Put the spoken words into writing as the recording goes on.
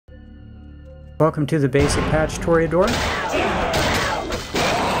Welcome to the basic patch, Toreador.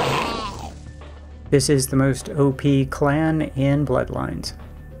 This is the most OP clan in Bloodlines.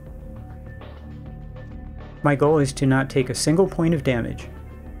 My goal is to not take a single point of damage.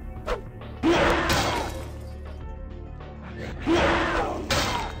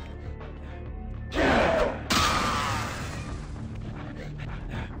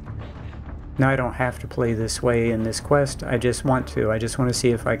 Now I don't have to play this way in this quest, I just want to. I just want to see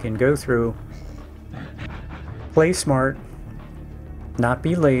if I can go through, play smart, not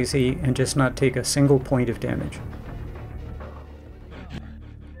be lazy, and just not take a single point of damage.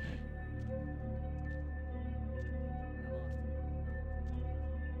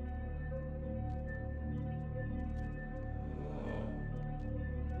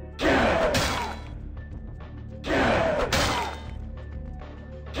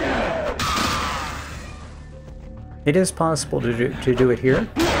 It is possible to do it here.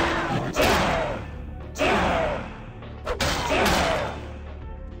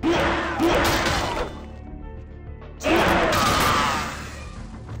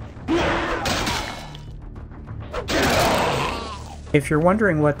 If you're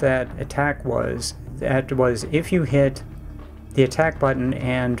wondering what that attack was, that was if you hit the attack button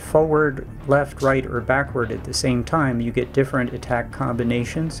and forward, left, right, or backward at the same time, you get different attack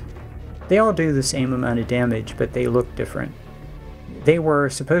combinations. They all do the same amount of damage, but they look different. They were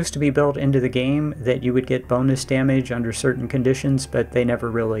supposed to be built into the game that you would get bonus damage under certain conditions, but they never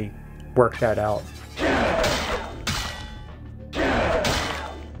really worked that out.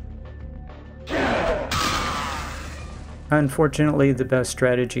 Unfortunately, the best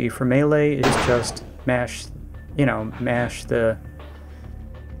strategy for melee is just mash the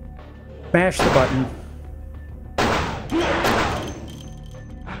button.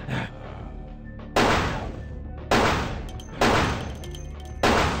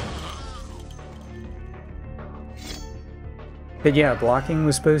 But yeah, blocking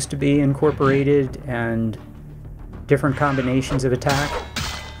was supposed to be incorporated, and different combinations of attack.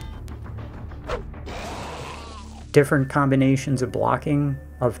 Different combinations of blocking,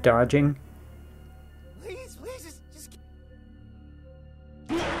 of dodging. Please, just...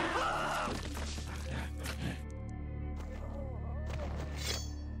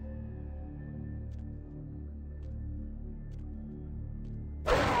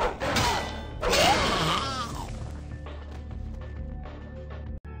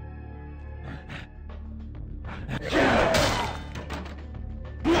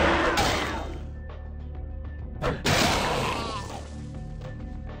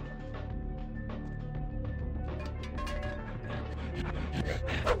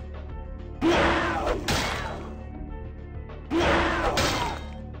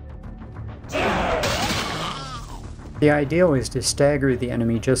 The ideal is to stagger the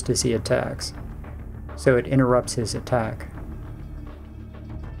enemy just as he attacks, so it interrupts his attack.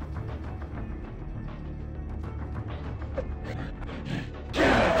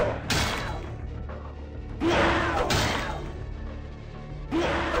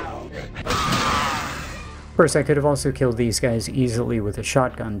 Of course, I could have also killed these guys easily with a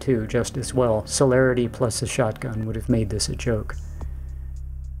shotgun too, just as well. Celerity plus a shotgun would have made this a joke.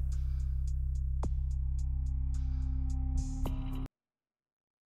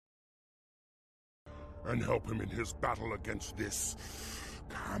 And help him in his battle against this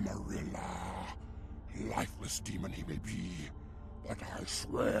Camarilla. Lifeless demon he may be, but I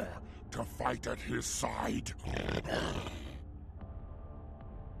swear to fight at his side.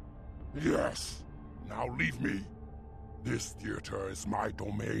 Yes, now leave me. This theater is my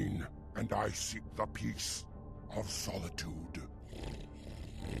domain, and I seek the peace of solitude.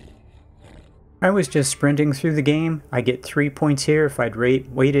 I was just sprinting through the game. I get 3 points here. If I'd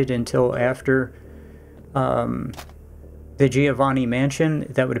waited until after the Giovanni Mansion,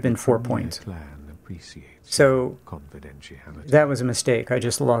 that would have been 4 points. So that was a mistake. I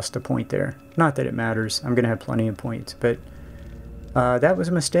just lost a point there. Not that it matters. I'm going to have plenty of points, but that was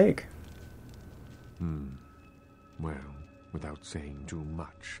a mistake. Well, without saying too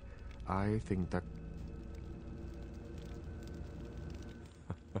much, I think that...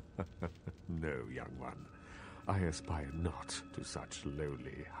 No, young one. I aspire not to such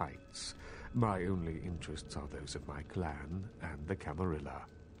lowly heights. My only interests are those of my clan and the Camarilla.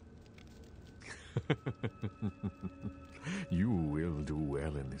 You will do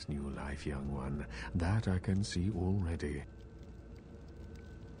well in this new life, young one. That I can see already.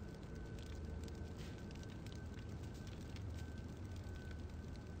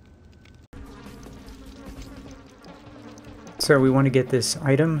 So we want to get this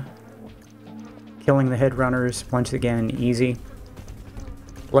item. Killing the head runners, once again, easy.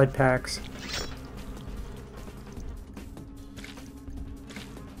 Blood packs.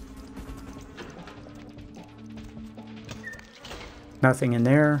 Nothing in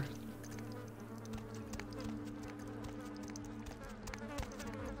there.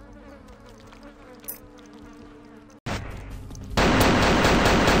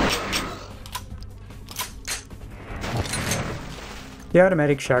 The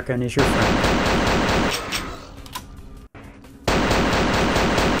automatic shotgun is your friend.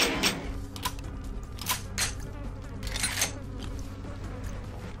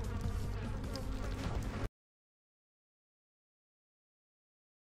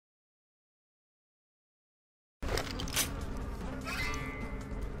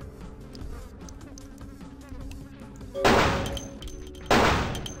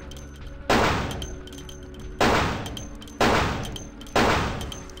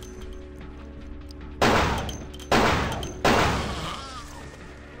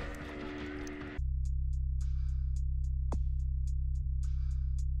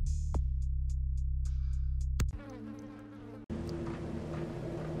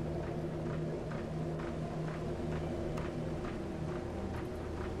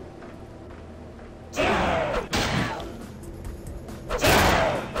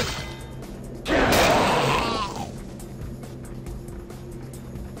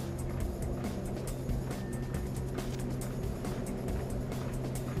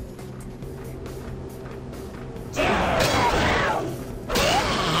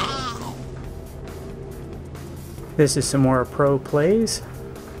 This is some more pro plays.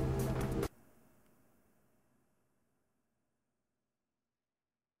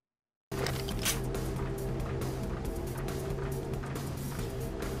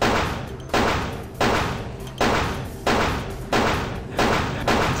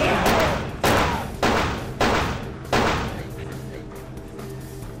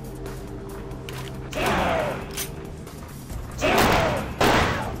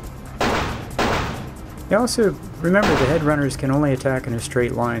 You also remember the head runners can only attack in a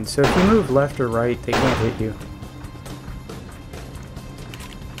straight line, so if you move left or right, they can't hit you.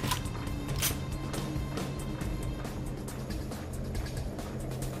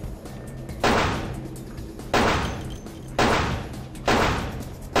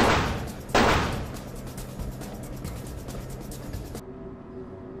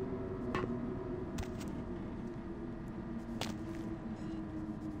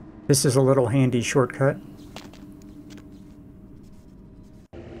 This is a little handy shortcut.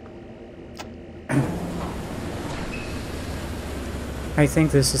 I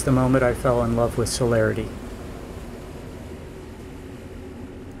think this is the moment I fell in love with celerity.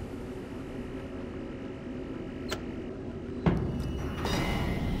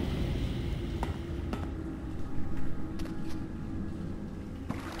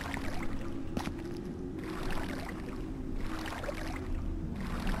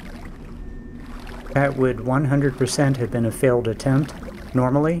 That would 100% have been a failed attempt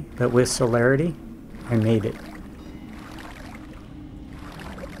normally, but with celerity, I made it.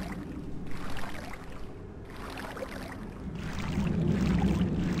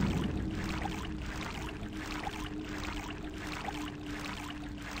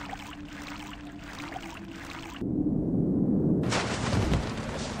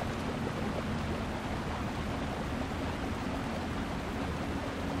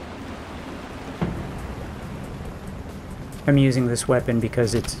 I'm using this weapon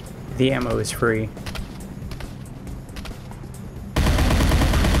because the ammo is free.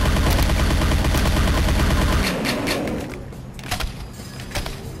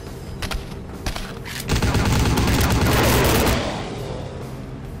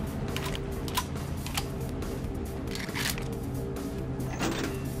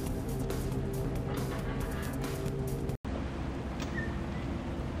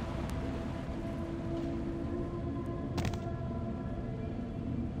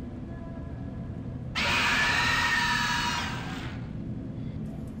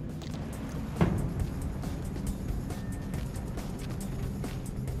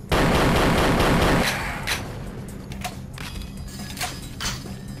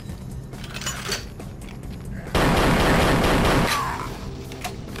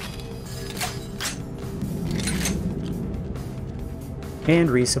 And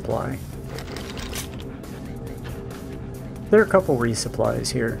resupply. There are a couple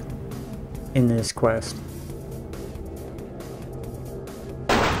resupplies here in this quest.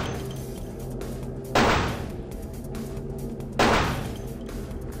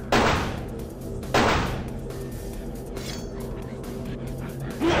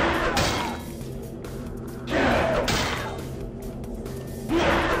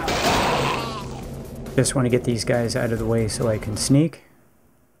 Just want to get these guys out of the way so I can sneak.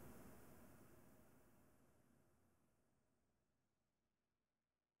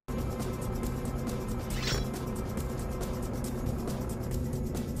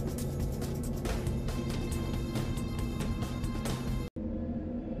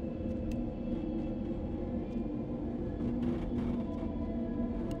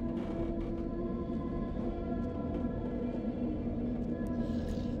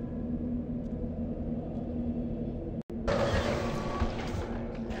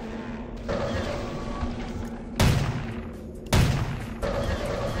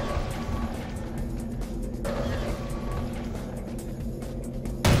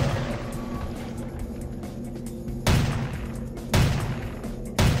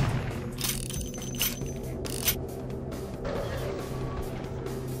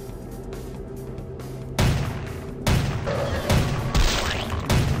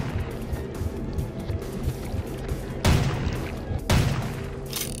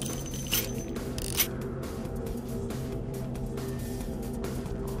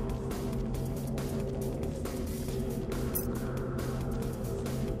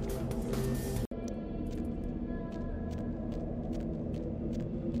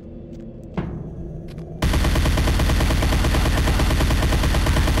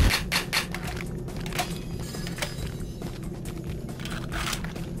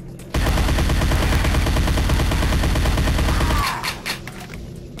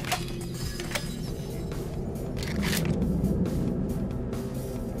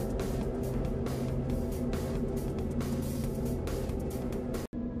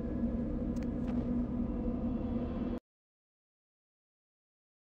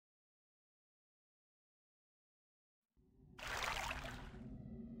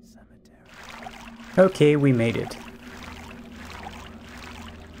 Okay, we made it.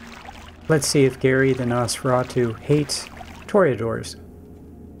 Let's see if Gary the Nosferatu hates Toreadors.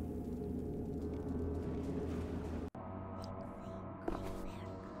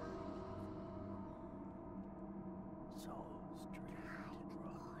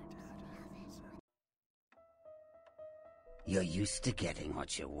 You're used to getting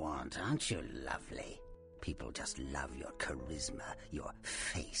what you want, aren't you, lovely? People just love your charisma, your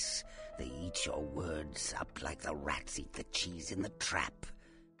face. They eat your words up like the rats eat the cheese in the trap.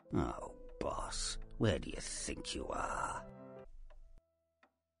 Oh, boss, where do you think you are?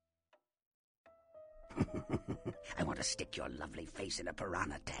 I want to stick your lovely face in a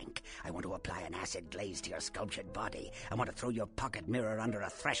piranha tank. I want to apply an acid glaze to your sculptured body. I want to throw your pocket mirror under a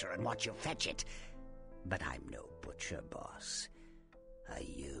thresher and watch you fetch it. But I'm no butcher, boss. Are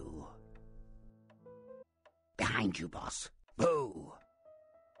you? Behind you, boss. Boo!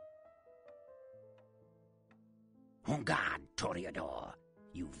 En garde, Toreador.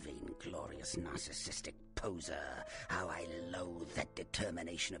 You vainglorious, narcissistic poser. How I loathe that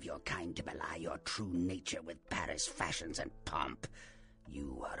determination of your kind to belie your true nature with Paris fashions and pomp.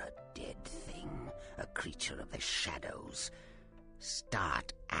 You are a dead thing, a creature of the shadows.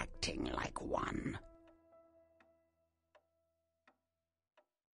 Start acting like one.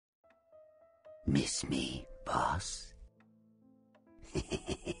 Miss me, boss?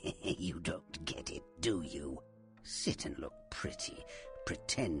 You don't get it, do you? Sit and look pretty.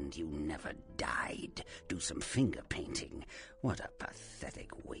 Pretend you never died. Do some finger painting. What a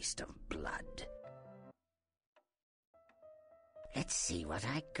pathetic waste of blood. Let's see what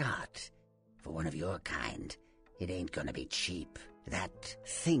I got. For one of your kind, it ain't gonna be cheap. That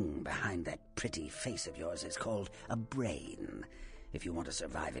thing behind that pretty face of yours is called a brain. If you want to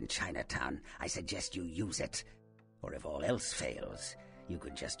survive in Chinatown, I suggest you use it. Or if all else fails, you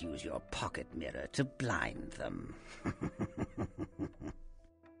could just use your pocket mirror to blind them.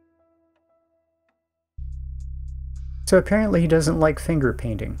 So apparently he doesn't like finger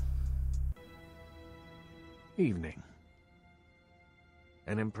painting. Evening.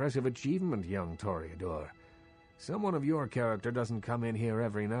 An impressive achievement, young Toreador. Someone of your character doesn't come in here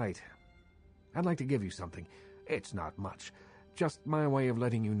every night. I'd like to give you something. It's not much. Just my way of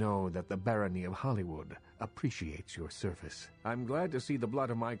letting you know that the barony of Hollywood appreciates your service. I'm glad to see the blood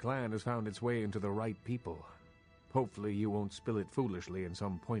of my clan has found its way into the right people. Hopefully you won't spill it foolishly in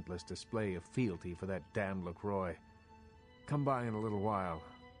some pointless display of fealty for that damned LaCroix. Come by in a little while.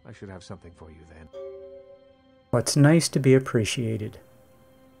 I should have something for you then. Well, it's nice to be appreciated.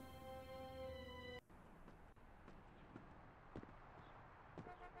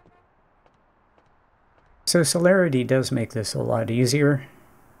 So celerity does make this a lot easier.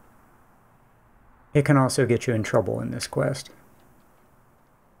 It can also get you in trouble in this quest.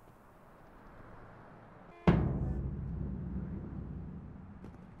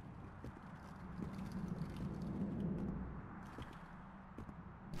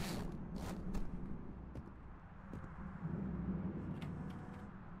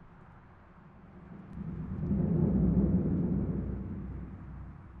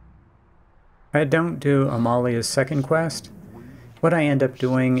 I don't do Amalia's second quest. What I end up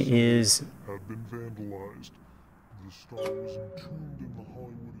doing is...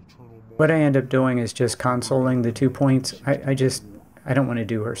 What I end up doing is just consoling the 2 points. I don't want to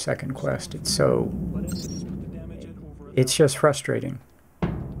do her second quest. It's just frustrating.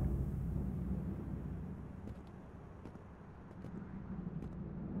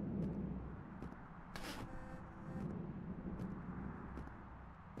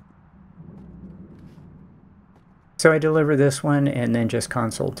 So I deliver this one and then just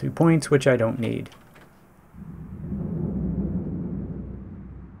console 2 points, which I don't need.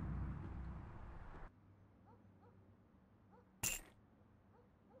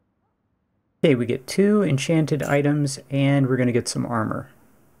 Okay, we get 2 enchanted items and we're going to get some armor.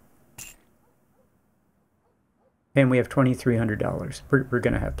 And we have $2,300. We're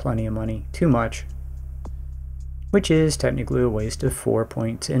going to have plenty of money. Too much. Which is technically a waste of 4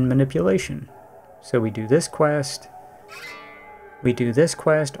 points in manipulation. So we do this quest. We do this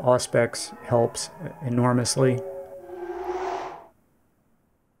quest. Auspex helps enormously.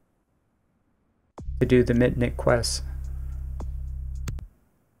 To do the Mitnick quests.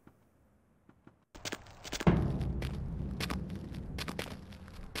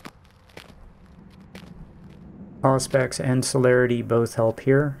 Auspex and celerity both help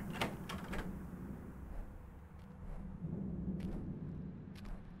here.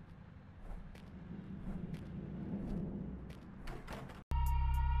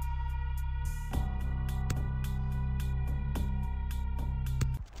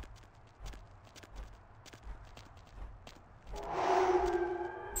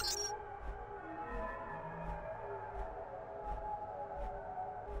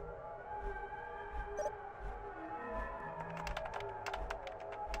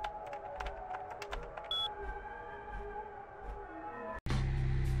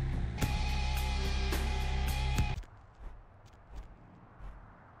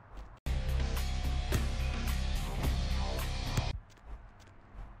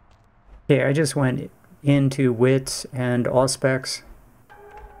 Okay, I just went into wits and auspex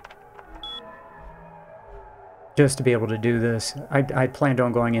just to be able to do this. I planned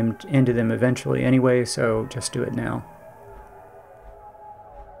on going into them eventually anyway, so just do it now.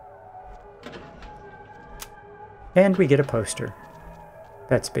 And we get a poster.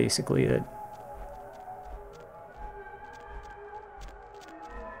 That's basically it.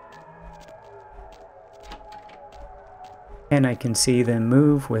 And I can see them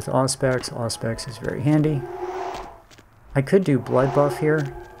move with auspex. Auspex is very handy. I could do blood buff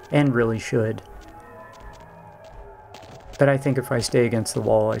here, and really should. But I think if I stay against the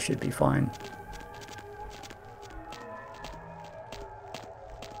wall, I should be fine.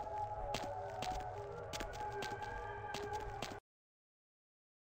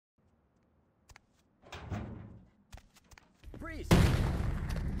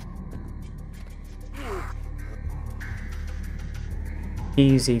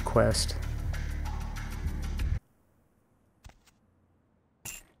 Easy quest.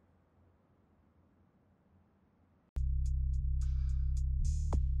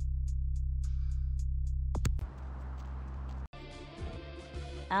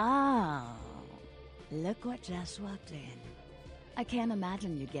 Oh, look what just walked in. I can't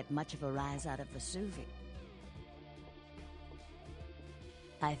imagine you'd get much of a rise out of Vesuvi.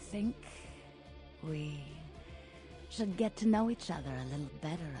 I think we should get to know each other a little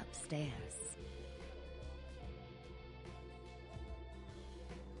better upstairs.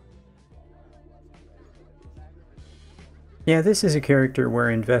 Yeah, this is a character where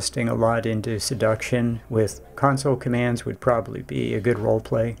investing a lot into seduction with console commands would probably be a good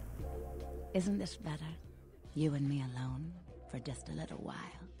roleplay. Isn't this better? You and me alone for just a little while.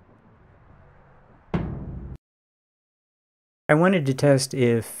 I wanted to test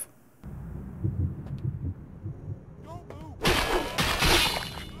if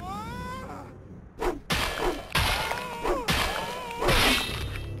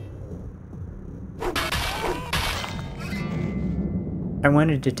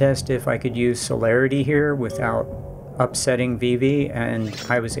I could use celerity here without upsetting Vivi, and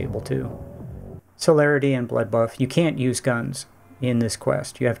I was able to. Celerity and blood buff. You can't use guns in this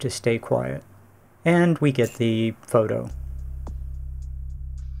quest. You have to stay quiet. And we get the photo.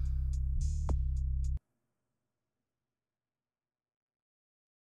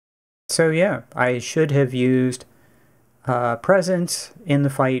 So yeah, I should have used presence in the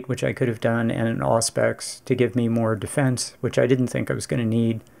fight, which I could have done, and an auspex to give me more defense, which I didn't think I was going to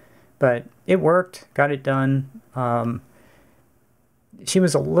need. But it worked, got it done. She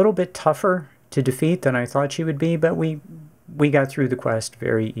was a little bit tougher to defeat than I thought she would be, but we got through the quest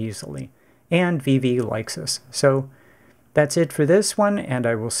very easily. And Vivi likes us. So that's it for this one, and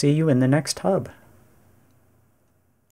I will see you in the next hub.